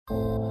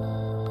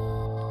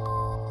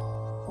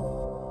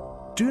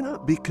Do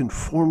not be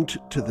conformed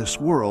to this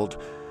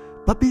world,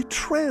 but be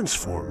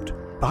transformed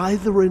by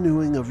the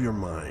renewing of your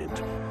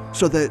mind,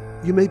 so that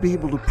you may be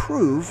able to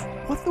prove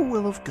what the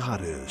will of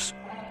God is,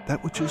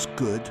 that which is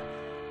good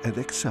and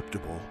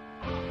acceptable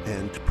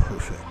and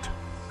perfect.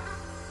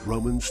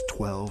 Romans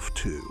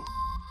 12:2.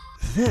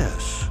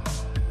 This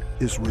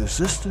is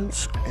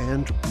Resistance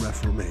and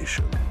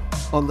Reformation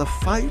on the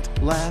Fight,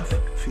 Laugh,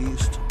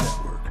 Feast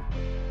Network.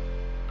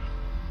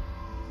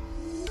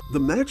 The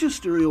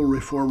magisterial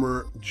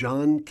reformer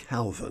John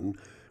Calvin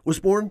was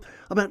born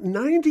about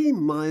 90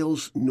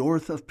 miles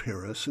north of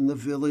Paris in the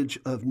village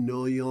of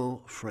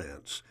Noyon,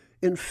 France,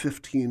 in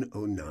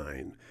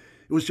 1509.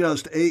 It was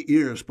just 8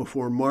 years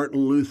before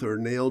Martin Luther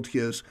nailed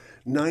his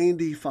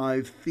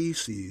 95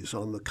 Theses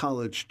on the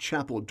college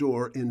chapel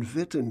door in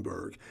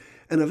Wittenberg,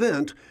 an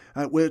event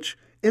at which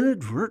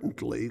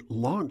inadvertently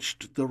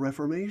launched the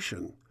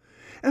Reformation.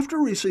 After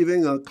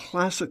receiving a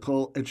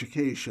classical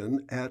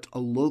education at a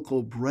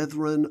local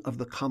Brethren of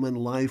the Common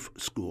Life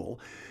school,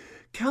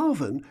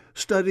 Calvin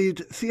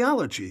studied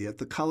theology at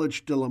the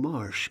Collège de la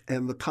Marche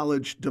and the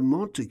Collège de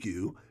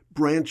Montaigu,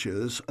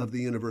 branches of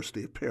the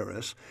University of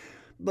Paris.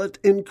 But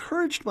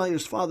encouraged by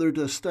his father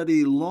to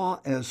study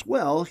law as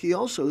well, he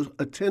also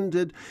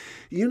attended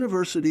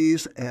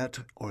universities at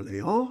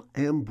Orléans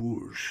and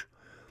Bourges.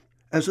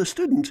 As a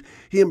student,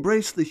 he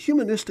embraced the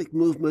humanistic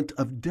movement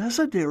of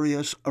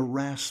Desiderius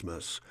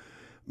Erasmus.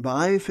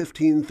 By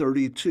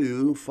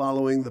 1532,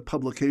 following the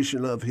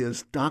publication of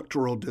his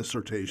doctoral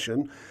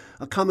dissertation,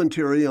 a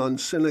commentary on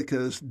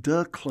Seneca's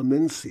De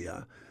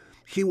Clementia,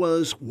 he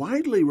was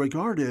widely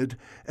regarded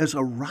as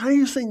a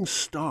rising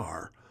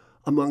star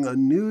among a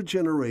new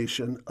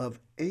generation of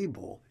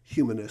able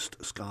humanist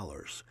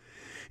scholars.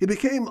 He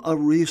became a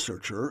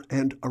researcher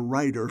and a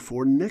writer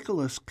for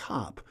Nicolas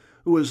Cop,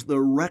 who was the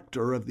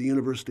rector of the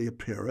University of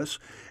Paris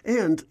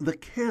and the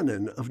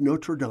canon of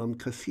Notre Dame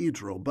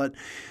Cathedral. But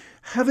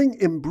having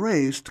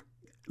embraced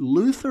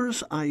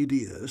Luther's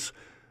ideas,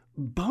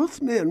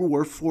 both men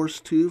were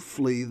forced to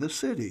flee the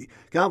city.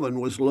 Calvin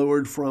was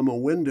lowered from a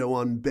window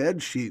on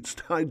bed sheets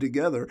tied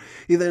together.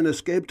 He then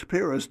escaped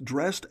Paris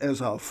dressed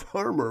as a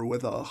farmer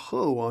with a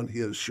hoe on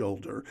his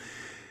shoulder.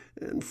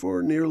 And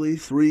for nearly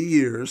 3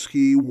 years,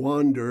 he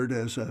wandered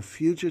as a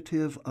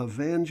fugitive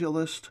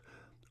evangelist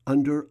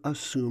under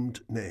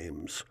assumed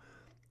names.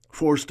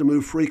 Forced to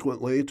move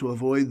frequently to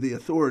avoid the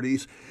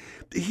authorities,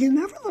 he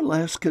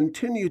nevertheless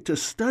continued to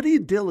study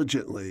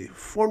diligently,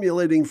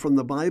 formulating from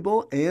the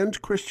Bible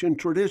and Christian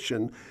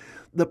tradition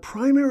the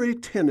primary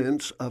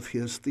tenets of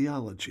his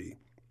theology.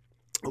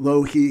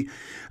 Although he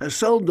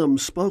seldom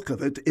spoke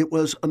of it, it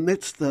was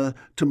amidst the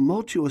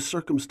tumultuous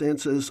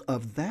circumstances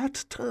of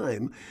that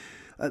time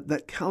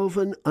that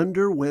Calvin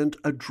underwent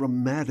a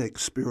dramatic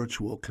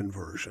spiritual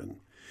conversion.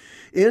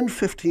 In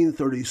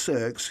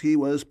 1536, he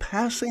was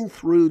passing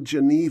through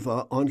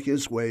Geneva on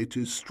his way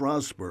to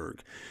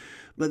Strasbourg,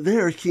 but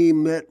there he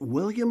met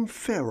William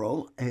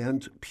Farel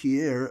and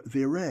Pierre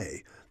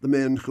Viret, the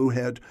men who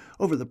had,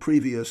 over the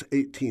previous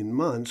 18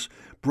 months,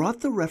 brought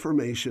the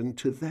Reformation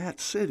to that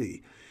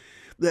city.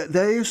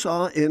 They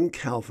saw in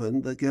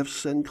Calvin the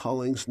gifts and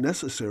callings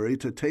necessary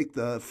to take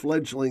the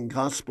fledgling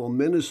gospel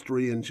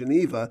ministry in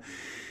Geneva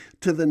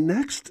to the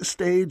next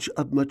stage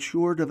of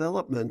mature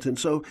development, and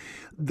so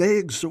they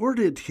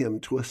exhorted him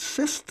to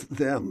assist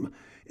them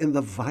in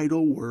the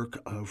vital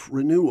work of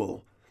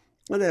renewal.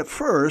 And at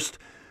first,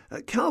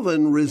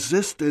 Calvin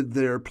resisted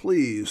their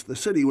pleas. The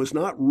city was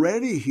not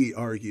ready, he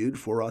argued,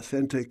 for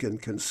authentic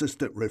and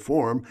consistent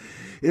reform.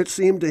 It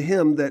seemed to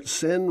him that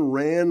sin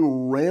ran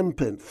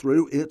rampant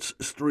through its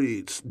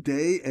streets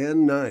day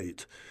and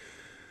night.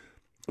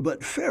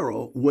 But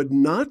Farel would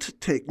not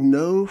take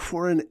no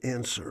for an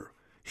answer.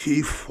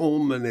 He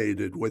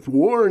fulminated with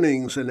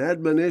warnings and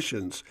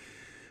admonitions.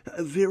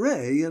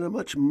 Viret, in a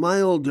much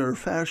milder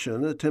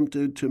fashion,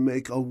 attempted to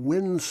make a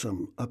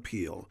winsome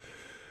appeal.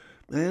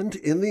 And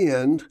in the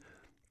end,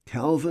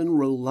 Calvin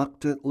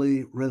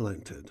reluctantly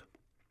relented.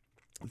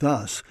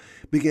 Thus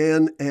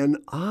began an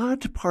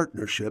odd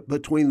partnership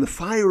between the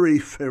fiery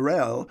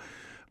Farel,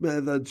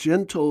 the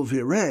gentle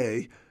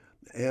Viret,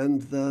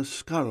 and the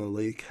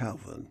scholarly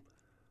Calvin.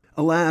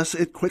 Alas,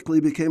 it quickly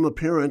became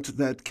apparent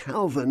that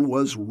Calvin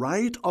was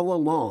right all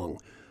along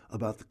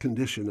about the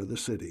condition of the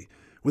city.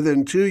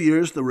 Within 2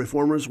 years, the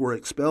reformers were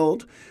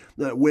expelled.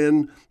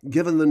 When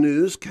given the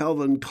news,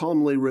 Calvin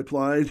calmly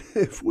replied,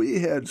 "If we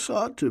had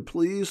sought to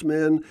please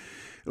men,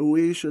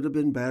 we should have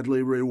been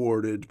badly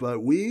rewarded,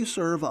 but we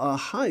serve a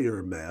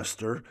higher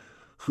master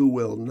who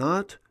will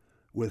not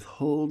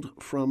withhold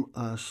from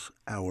us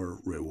our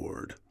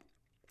reward."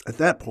 At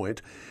that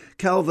point,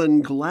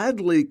 Calvin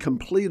gladly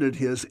completed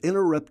his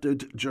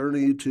interrupted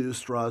journey to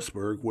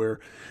Strasbourg, where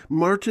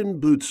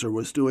Martin Bucer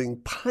was doing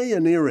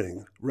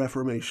pioneering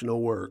reformational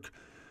work.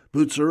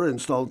 Bucer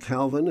installed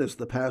Calvin as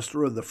the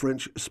pastor of the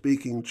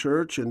French-speaking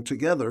church, and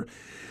together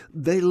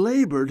they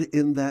labored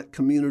in that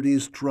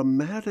community's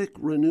dramatic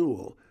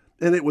renewal.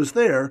 And it was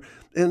there,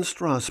 in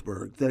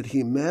Strasbourg, that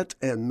he met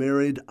and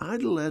married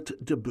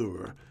Idelette de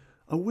Boer,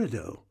 a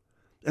widow.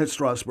 At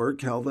Strasbourg,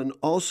 Calvin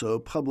also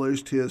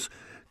published his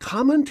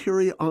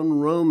Commentary on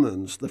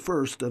Romans, the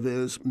first of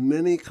his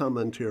many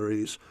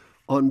commentaries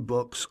on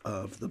books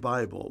of the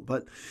Bible.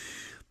 But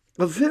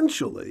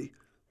eventually,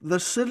 the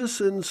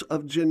citizens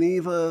of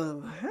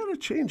Geneva had a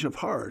change of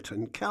heart,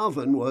 and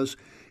Calvin was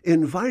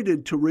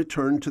invited to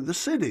return to the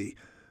city.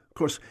 Of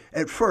course,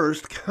 at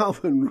first,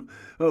 Calvin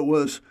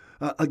was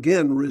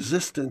again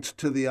resistant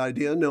to the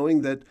idea,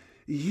 knowing that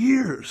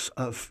years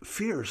of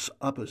fierce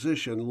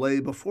opposition lay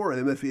before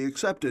him if he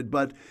accepted,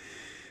 but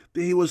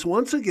he was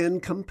once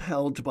again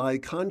compelled by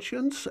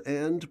conscience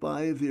and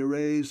by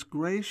Viret's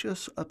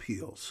gracious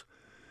appeals.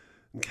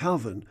 And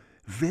Calvin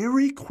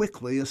very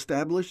quickly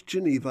established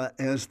Geneva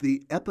as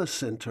the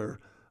epicenter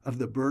of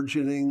the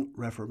burgeoning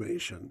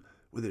Reformation.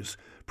 With his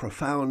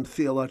profound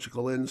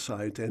theological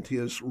insight and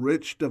his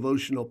rich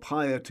devotional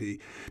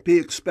piety, he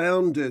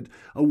expounded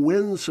a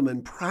winsome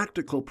and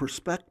practical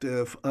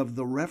perspective of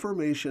the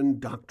Reformation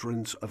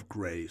doctrines of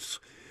grace.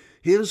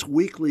 His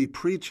weekly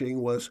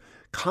preaching was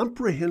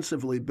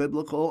comprehensively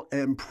biblical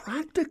and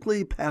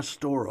practically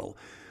pastoral.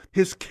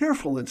 His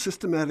careful and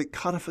systematic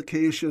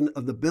codification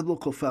of the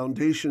biblical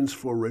foundations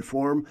for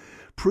reform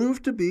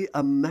proved to be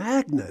a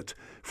magnet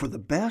for the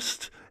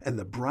best and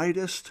the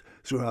brightest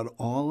throughout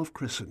all of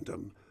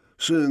Christendom.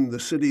 Soon the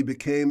city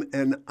became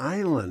an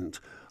island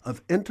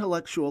of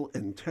intellectual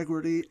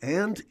integrity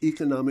and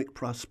economic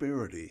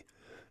prosperity.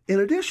 In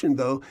addition,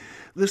 though,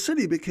 the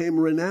city became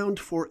renowned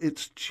for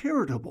its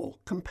charitable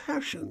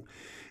compassion.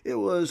 It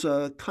was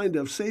a kind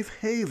of safe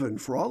haven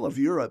for all of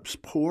Europe's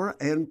poor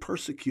and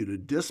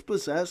persecuted,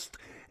 dispossessed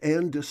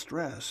and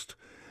distressed.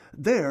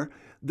 There,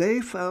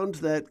 they found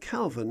that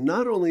Calvin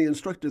not only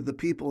instructed the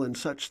people in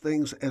such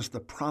things as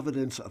the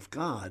providence of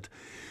God,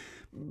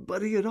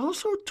 but he had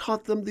also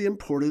taught them the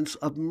importance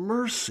of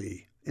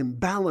mercy in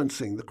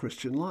balancing the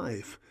Christian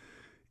life.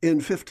 In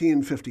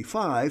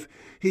 1555,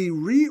 he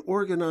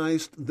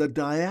reorganized the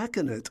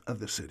diaconate of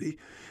the city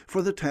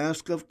for the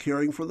task of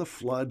caring for the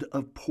flood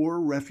of poor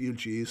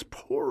refugees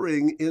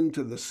pouring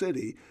into the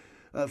city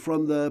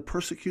from the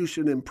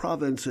persecution in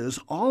provinces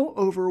all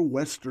over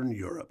Western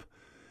Europe.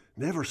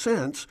 And ever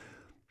since,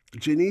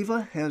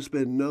 Geneva has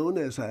been known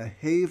as a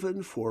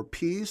haven for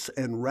peace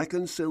and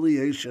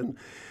reconciliation,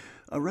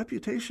 a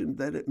reputation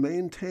that it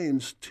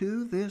maintains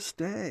to this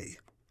day.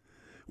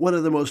 One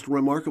of the most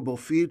remarkable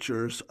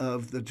features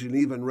of the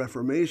Genevan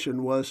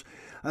Reformation was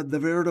the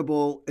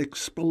veritable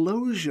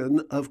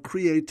explosion of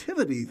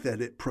creativity that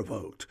it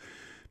provoked.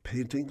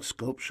 Painting,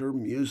 sculpture,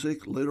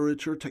 music,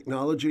 literature,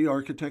 technology,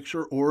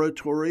 architecture,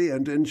 oratory,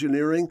 and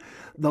engineering,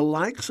 the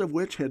likes of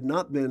which had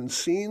not been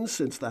seen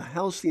since the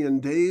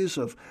halcyon days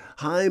of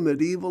high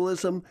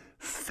medievalism,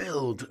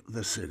 filled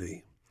the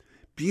city.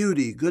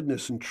 Beauty,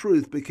 goodness, and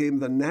truth became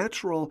the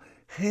natural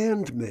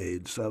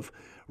handmaids of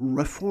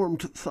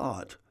Reformed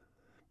thought.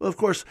 Of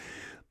course,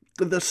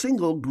 the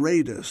single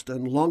greatest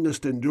and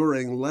longest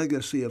enduring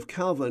legacy of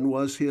Calvin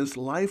was his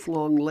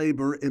lifelong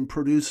labor in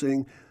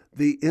producing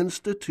the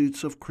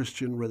Institutes of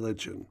Christian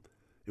Religion.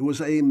 It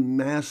was a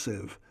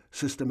massive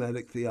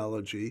systematic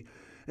theology,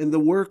 and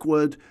the work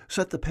would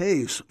set the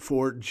pace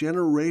for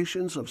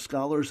generations of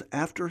scholars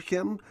after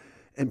him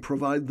and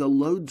provide the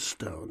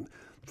lodestone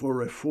for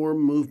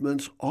reform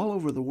movements all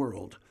over the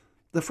world.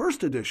 The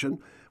first edition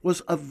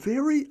was a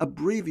very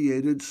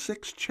abbreviated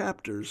 6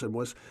 chapters and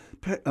was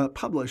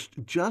published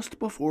just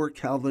before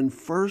Calvin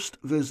first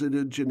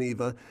visited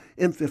Geneva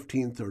in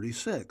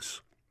 1536.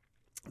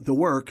 The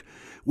work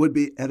would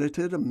be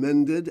edited,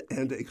 amended,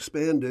 and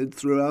expanded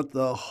throughout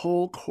the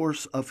whole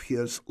course of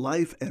his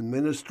life and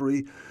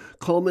ministry,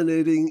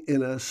 culminating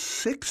in a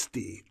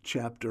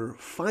 60-chapter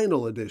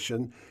final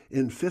edition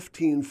in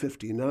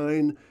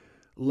 1559,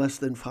 less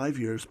than 5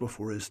 years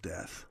before his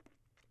death.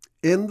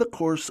 In the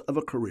course of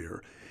a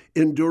career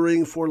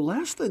enduring for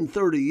less than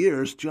 30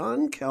 years,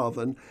 John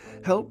Calvin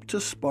helped to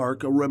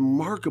spark a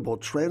remarkable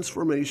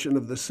transformation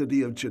of the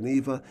city of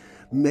Geneva,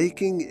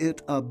 making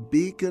it a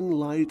beacon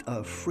light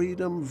of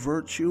freedom,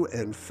 virtue,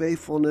 and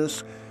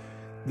faithfulness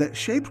that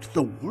shaped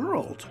the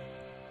world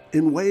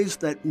in ways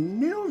that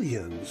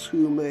millions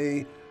who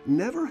may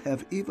never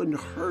have even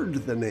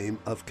heard the name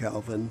of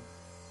Calvin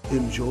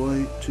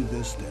enjoy to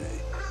this day.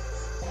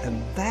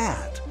 And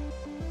that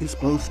is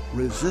both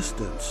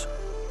resistance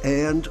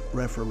and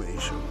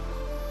reformation.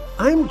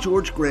 I'm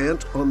George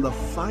Grant on the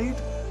Fight,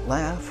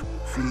 Laugh,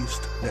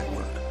 Feast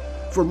Network.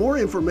 For more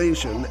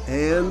information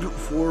and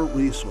for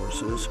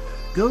resources,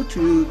 go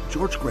to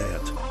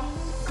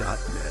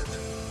georgegrant.net.